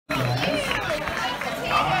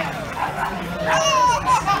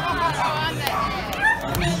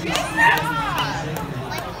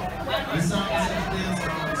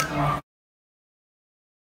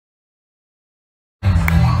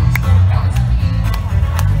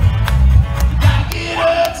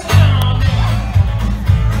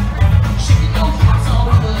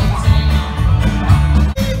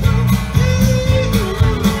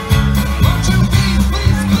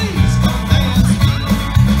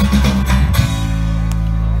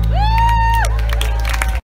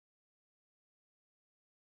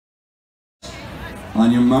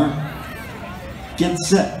mark, get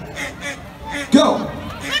set, go!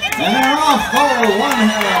 And they're off! Oh, one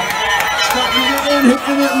half! Starting to get in,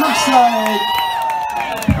 and it looks like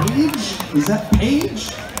Paige? Is that Paige?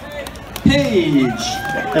 Paige!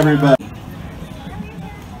 Everybody.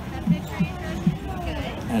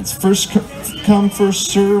 And it's first come,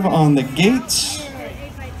 first serve on the gates.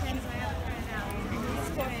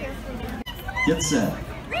 Get set.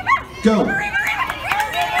 Go!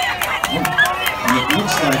 And it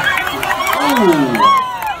looks like, oh!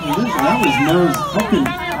 That was nose open.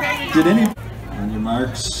 Did any? On your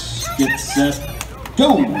marks, get set,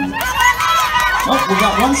 go! Oh, we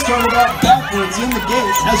got one started out backwards in the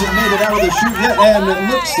gates. Hasn't made it out of the chute yet, and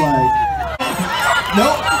it looks like...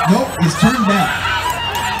 Nope, he's turned back.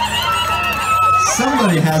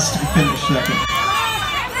 Somebody has to finish second.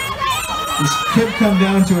 This could come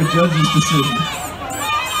down to a judge's decision.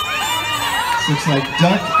 This looks like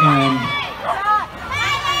Duck and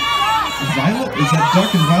Violet? Is that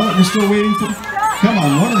Duck and Violet we're still waiting for? Come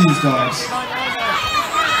on, one of these dogs.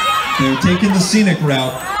 They're taking the scenic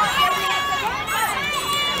route.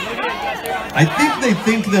 I think they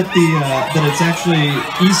think that that it's actually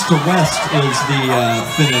east to west is the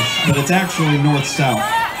finish, but it's actually north-south.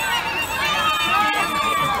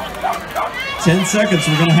 10 seconds,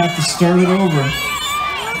 we're gonna have to start it over.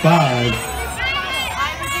 5.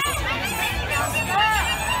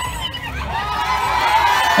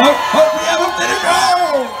 Oh, we have a finish!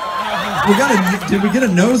 Oh! Did we get a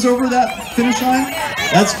nose over that finish line?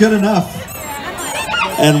 That's good enough.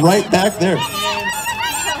 And right back there.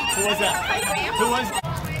 Who was that? Who was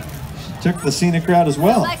that? Took the scenic route as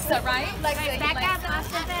well. Alexa, right?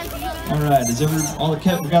 All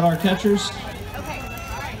right, we got our catchers?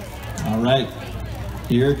 All right,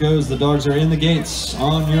 here it goes. The dogs are in the gates.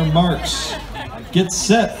 On your marks, get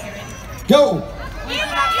set, go!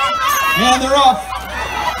 And they're off.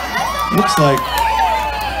 Looks like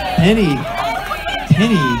Penny.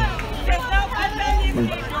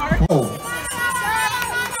 Oh,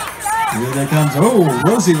 here they comes. Oh,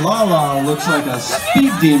 Rosie Lala looks like a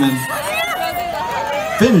speed demon.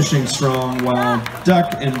 Finishing strong while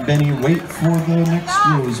Duck and Benny wait for the next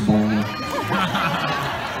Rose Bowl.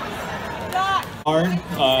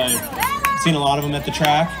 Seen a lot of them at the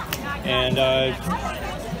track, and I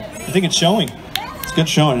think it's showing. It's good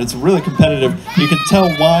showing. It's really competitive. You can tell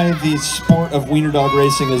why the sport of wiener dog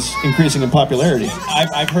racing is increasing in popularity.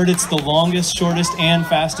 I've heard it's the longest, shortest, and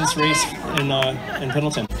fastest race in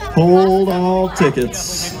Pendleton. Hold all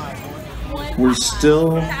tickets. We're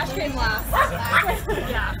still... Okay,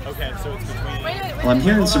 so it's between... Well, I'm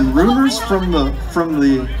hearing some rumors from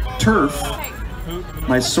the turf.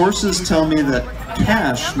 My sources tell me that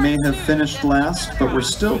Cash may have finished last, but we're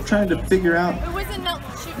still trying to figure out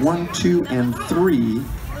 1, 2, and 3.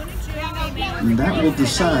 And that will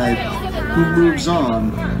decide who moves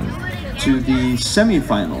on to the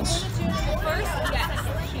semifinals.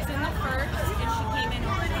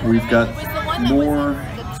 We've got more.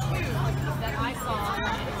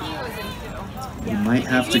 We might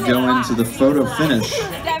have to go into the photo finish.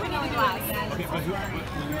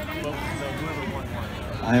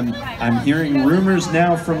 I'm hearing rumors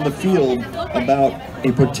now from the field about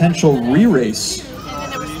a potential re-race.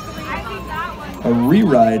 A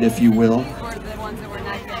re-ride, if you will.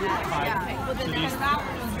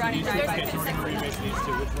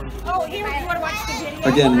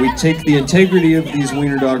 Again, we take the integrity of these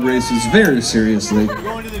wiener dog races very seriously. We're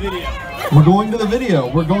going to the video. We're going to the video.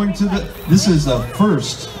 We're going to the... This is a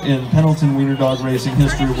first in Pendleton wiener dog racing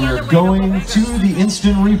history. We're going to the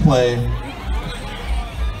instant replay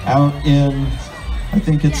out in, I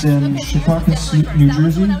think it's in Secaucus, New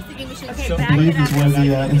Jersey. I believe is where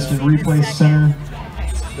the instant replay center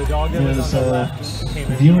is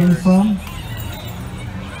viewing from.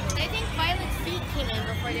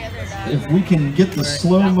 If we can get the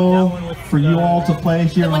slow-mo for you all to play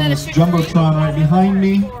here on this Jumbotron right behind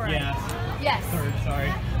me. Yes.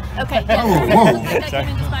 Sorry. Okay. Whoa.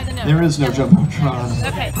 There is no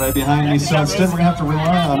Jumbotron right behind me, so instead we're going to have to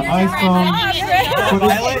rely on iPhone footage.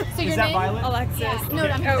 Violet? So Is that Violet? Alexis. No,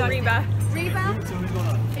 I'm Reba. Reba? So who's going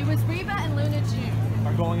on? It was Reba and Luna June.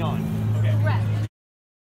 Are going on. Okay. Correct.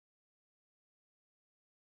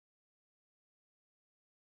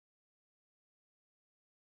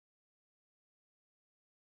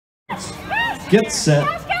 Get set,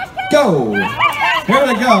 go! Here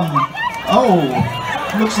they come. Oh,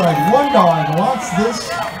 looks like one dog wants this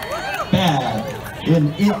bad,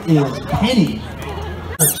 and it is Penny.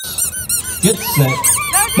 Get set,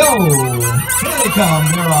 go! Here they come.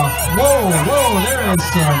 They're off. Whoa! There is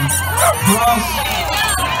some cross.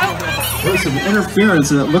 There's some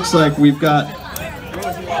interference, and it looks like we've got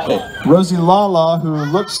Rosie Lala, who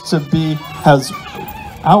looks to has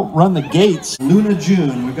outrun the gates. Luna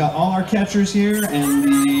June. We've got all our catchers here, and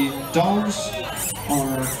the dogs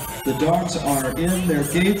are in their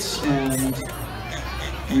gates, and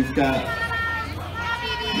we've got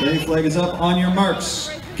ready flag is up. On your marks,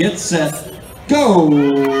 get set, go!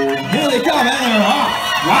 Here they come, and they're off.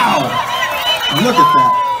 Wow! Look at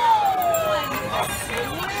that.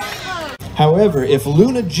 However, if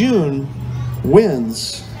Luna June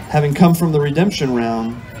wins, having come from the redemption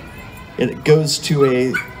round, it goes to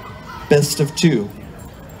a best of 2.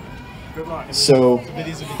 So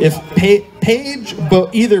if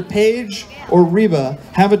either Paige or Reba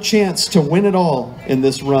have a chance to win it all in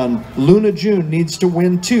this run, Luna June needs to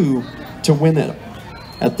win 2 to win it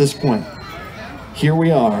at this point. Here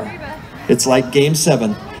we are. It's like game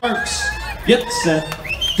 7. Marks, get set,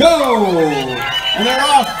 go! And they're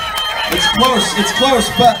off. It's close,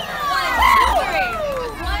 but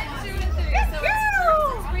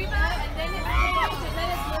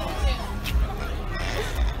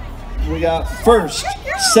we got first,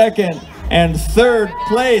 second, and third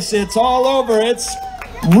place. It's all over. It's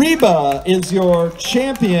Reba is your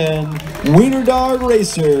champion Wiener Dog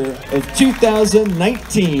Racer of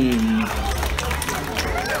 2019.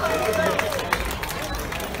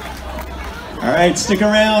 All right, stick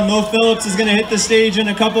around. Mo Phillips is going to hit the stage in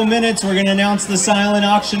a couple minutes. We're going to announce the silent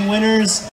auction winners.